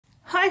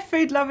Hi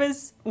food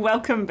lovers,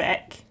 welcome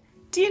back.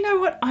 Do you know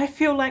what I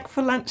feel like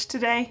for lunch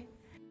today?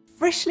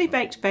 Freshly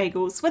baked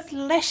bagels with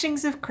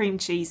lashings of cream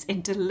cheese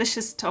and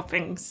delicious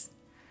toppings.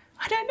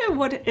 I don't know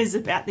what it is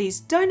about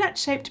these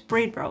donut-shaped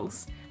bread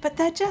rolls, but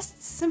they're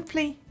just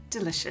simply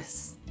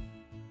delicious.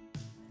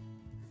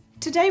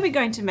 Today we're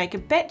going to make a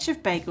batch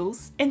of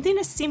bagels and then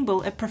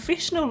assemble a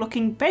professional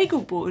looking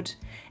bagel board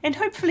and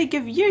hopefully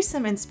give you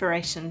some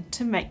inspiration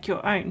to make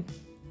your own.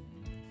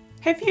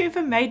 Have you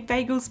ever made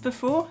bagels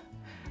before?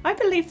 I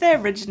believe they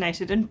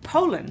originated in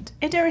Poland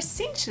and are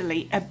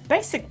essentially a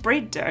basic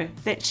bread dough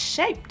that's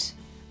shaped,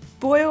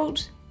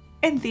 boiled,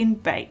 and then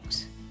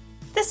baked.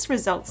 This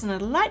results in a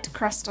light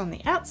crust on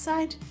the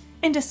outside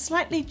and a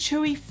slightly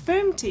chewy,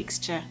 firm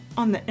texture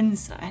on the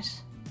inside.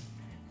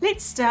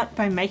 Let's start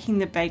by making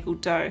the bagel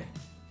dough.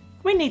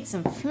 We need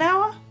some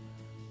flour,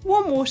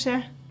 warm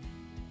water,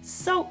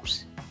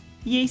 salt,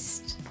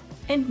 yeast,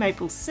 and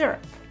maple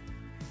syrup.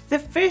 The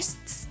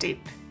first step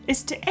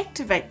is to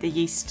activate the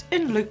yeast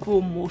in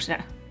lukewarm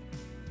water.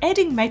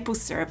 Adding maple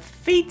syrup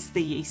feeds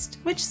the yeast,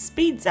 which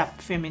speeds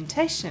up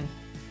fermentation.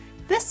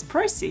 This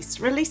process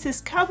releases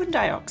carbon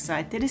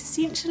dioxide that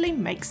essentially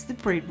makes the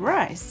bread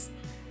rise.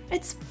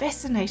 It's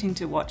fascinating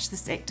to watch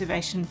this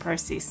activation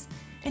process,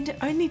 and it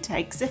only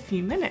takes a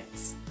few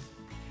minutes.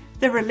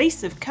 The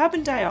release of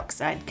carbon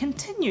dioxide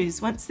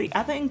continues once the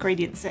other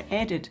ingredients are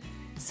added,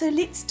 so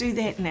let's do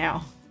that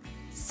now.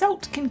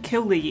 Salt can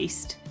kill the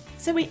yeast,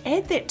 so we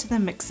add that to the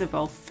mixer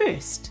bowl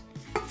first,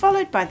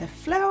 followed by the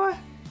flour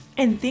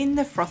and then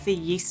the frothy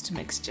yeast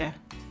mixture.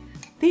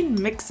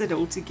 Then mix it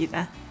all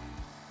together.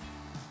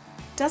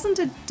 Doesn't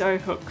a dough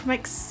hook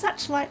make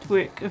such light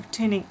work of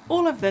turning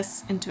all of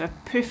this into a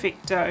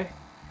perfect dough?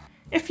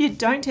 If you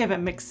don't have a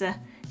mixer,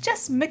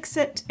 just mix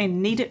it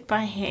and knead it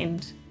by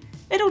hand.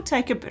 It'll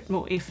take a bit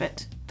more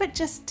effort, but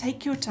just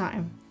take your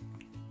time.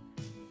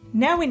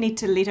 Now we need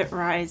to let it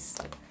rise.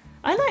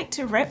 I like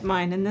to wrap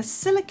mine in this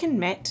silicone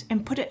mat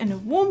and put it in a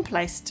warm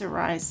place to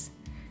rise.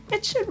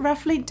 It should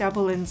roughly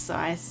double in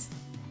size.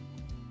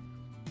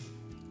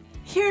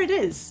 Here it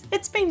is.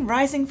 It's been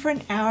rising for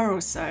an hour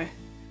or so.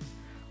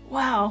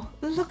 Wow,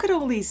 look at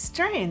all these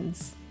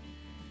strands.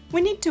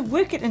 We need to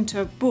work it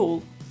into a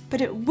ball,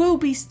 but it will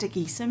be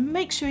sticky, so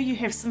make sure you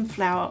have some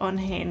flour on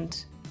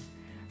hand.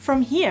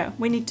 From here,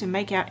 we need to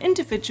make our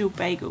individual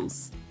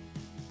bagels.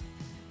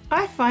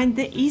 I find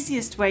the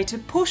easiest way to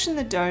portion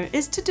the dough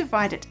is to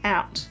divide it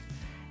out.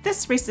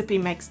 This recipe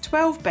makes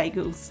 12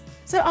 bagels,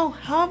 so I'll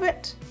halve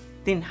it,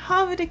 then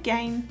halve it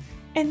again,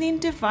 and then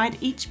divide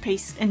each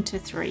piece into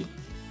 3.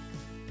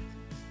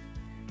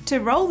 To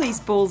roll these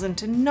balls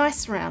into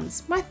nice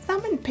rounds, my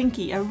thumb and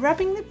pinky are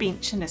rubbing the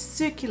bench in a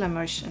circular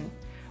motion,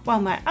 while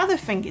my other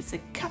fingers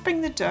are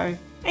cupping the dough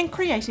and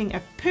creating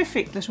a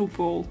perfect little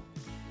ball.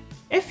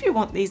 If you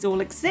want these all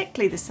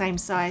exactly the same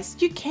size,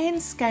 you can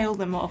scale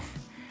them off.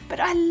 But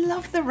I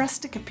love the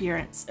rustic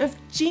appearance of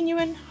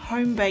genuine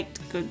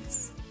home-baked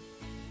goods.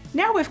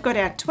 Now we've got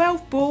our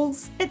 12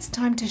 balls, it's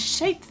time to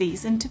shape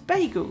these into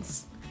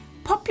bagels.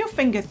 Pop your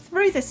finger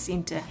through the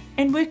centre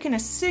and work in a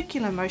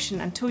circular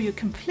motion until you're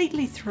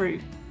completely through.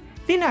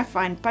 Then I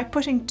find by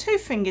putting 2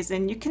 fingers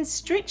in you can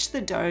stretch the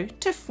dough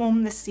to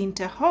form the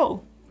centre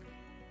hole.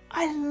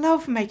 I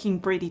love making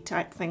bready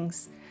type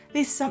things.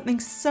 There's something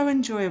so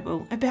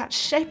enjoyable about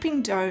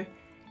shaping dough,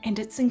 and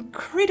it's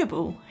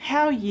incredible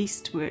how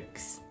yeast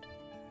works.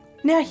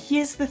 Now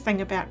here's the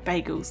thing about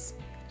bagels.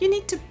 You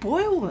need to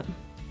boil them.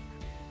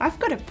 I've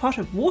got a pot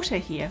of water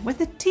here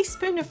with a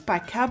teaspoon of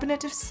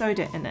bicarbonate of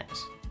soda in it.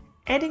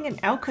 Adding an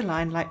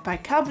alkaline like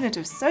bicarbonate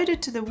of soda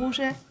to the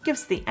water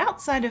gives the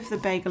outside of the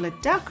bagel a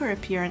darker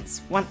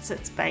appearance once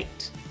it's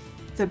baked.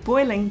 The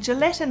boiling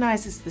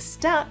gelatinizes the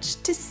starch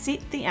to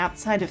set the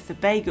outside of the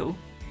bagel,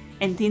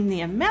 and then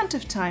the amount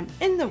of time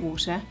in the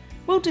water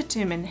will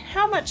determine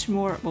how much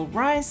more it will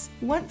rise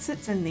once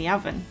it's in the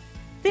oven.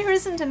 There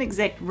isn't an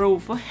exact rule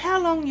for how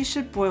long you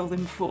should boil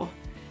them for.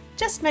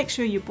 Just make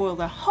sure you boil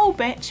the whole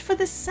batch for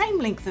the same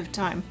length of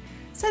time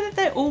so that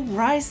they all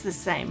rise the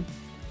same.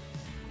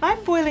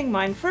 I'm boiling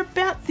mine for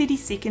about 30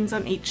 seconds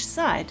on each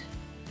side.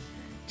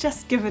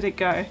 Just give it a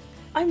go.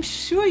 I'm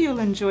sure you'll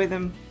enjoy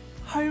them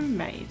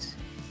homemade.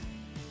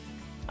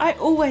 I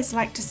always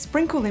like to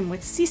sprinkle them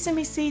with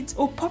sesame seeds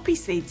or poppy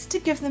seeds to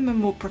give them a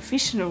more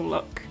professional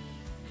look.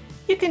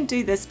 You can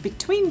do this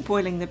between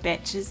boiling the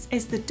batches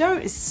as the dough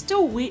is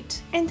still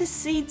wet and the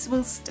seeds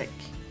will stick.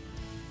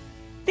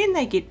 Then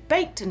they get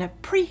baked in a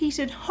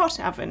preheated hot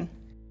oven.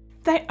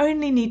 They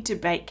only need to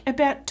bake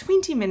about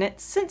 20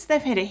 minutes since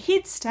they've had a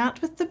head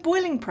start with the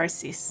boiling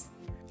process.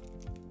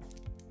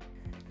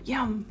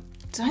 Yum!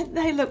 Don't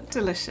they look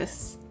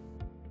delicious?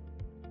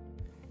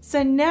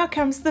 So now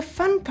comes the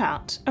fun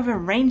part of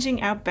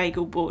arranging our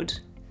bagel board.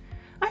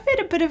 I've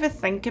had a bit of a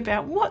think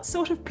about what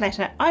sort of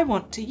platter I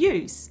want to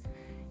use.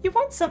 You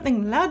want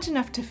something large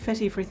enough to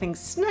fit everything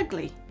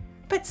snugly,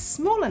 but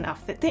small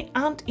enough that there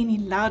aren't any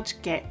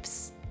large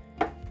gaps.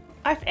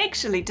 I've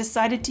actually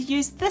decided to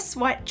use this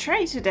white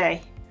tray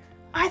today.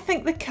 I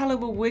think the colour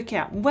will work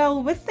out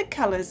well with the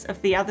colours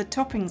of the other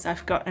toppings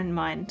I've got in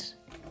mind.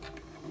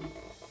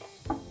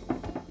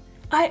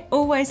 I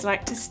always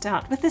like to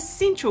start with a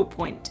central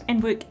point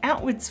and work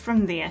outwards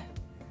from there.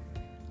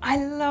 I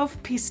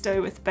love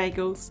pesto with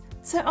bagels,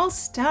 so I'll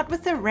start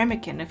with a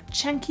ramekin of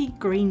chunky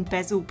green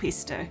basil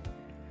pesto.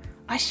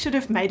 I should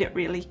have made it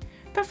really,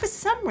 but for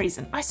some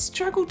reason I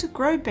struggle to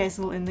grow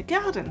basil in the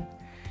garden.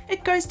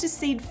 It goes to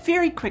seed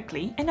very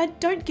quickly and I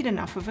don't get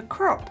enough of a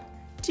crop.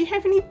 Do you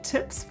have any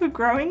tips for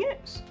growing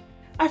it?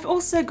 I've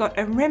also got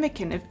a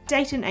ramekin of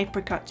date and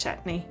apricot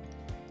chutney.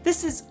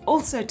 This is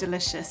also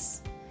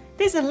delicious.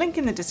 There's a link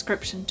in the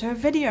description to a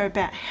video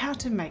about how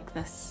to make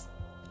this.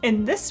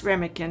 In this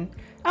ramekin,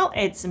 I'll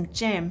add some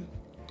jam.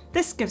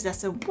 This gives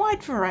us a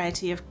wide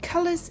variety of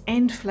colours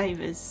and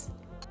flavours.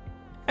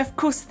 Of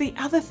course, the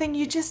other thing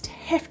you just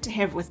have to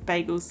have with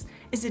bagels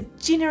is a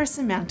generous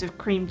amount of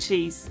cream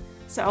cheese,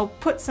 so I'll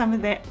put some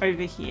of that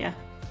over here.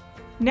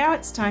 Now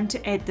it's time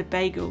to add the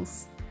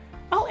bagels.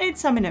 I'll add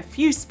some in a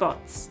few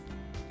spots.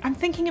 I'm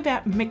thinking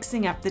about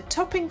mixing up the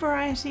topping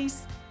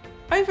varieties,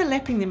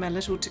 overlapping them a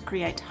little to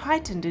create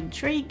heightened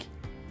intrigue,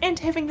 and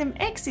having them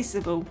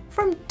accessible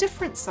from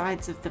different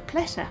sides of the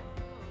platter.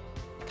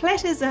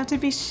 Platters are to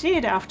be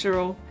shared after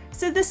all,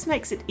 so this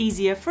makes it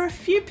easier for a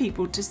few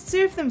people to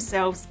serve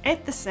themselves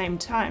at the same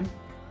time.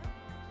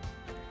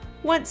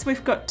 Once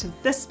we've got to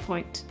this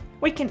point,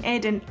 we can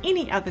add in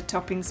any other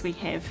toppings we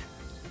have.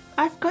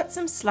 I've got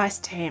some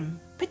sliced ham,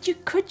 but you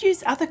could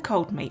use other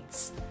cold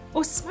meats,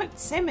 or smoked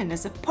salmon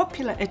is a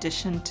popular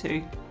addition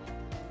too.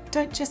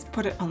 Don't just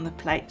put it on the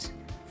plate.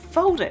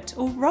 Fold it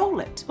or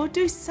roll it or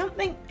do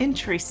something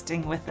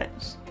interesting with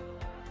it.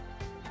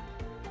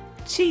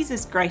 Cheese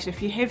is great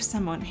if you have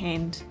some on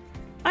hand.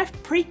 I've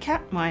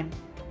pre-cut mine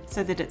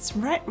so that it's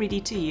right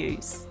ready to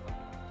use.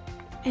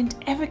 And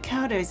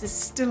avocados is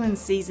still in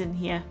season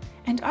here,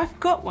 and I've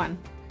got one,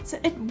 so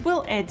it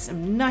will add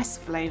some nice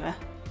flavour.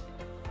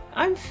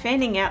 I'm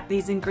fanning out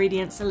these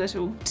ingredients a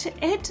little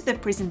to add to the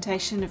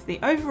presentation of the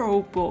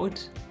overall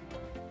board.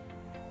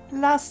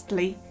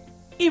 Lastly,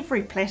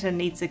 every platter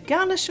needs a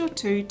garnish or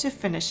two to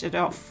finish it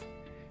off.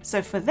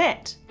 So for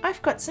that,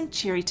 I've got some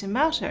cherry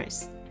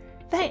tomatoes.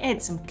 They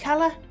add some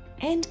colour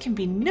and can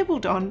be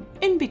nibbled on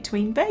in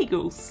between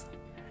bagels.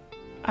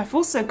 I've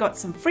also got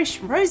some fresh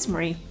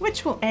rosemary,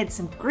 which will add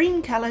some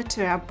green colour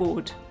to our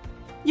board.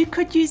 You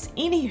could use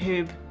any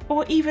herb,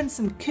 or even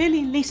some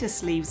curly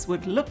lettuce leaves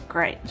would look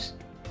great.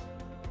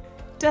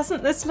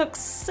 Doesn't this look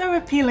so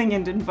appealing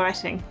and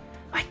inviting?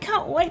 I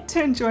can't wait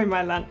to enjoy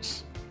my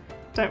lunch.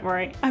 Don't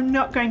worry, I'm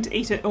not going to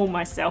eat it all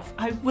myself,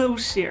 I will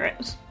share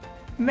it.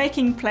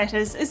 Making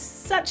platters is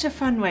such a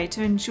fun way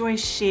to enjoy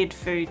shared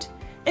food.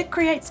 It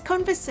creates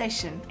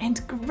conversation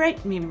and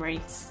great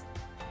memories.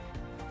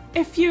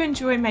 If you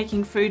enjoy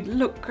making food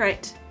look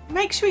great,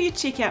 make sure you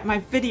check out my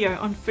video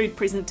on food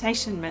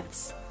presentation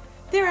myths.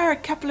 There are a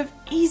couple of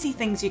easy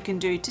things you can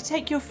do to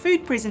take your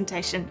food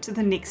presentation to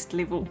the next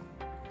level.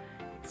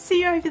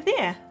 See you over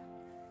there.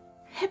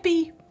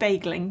 Happy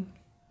bageling!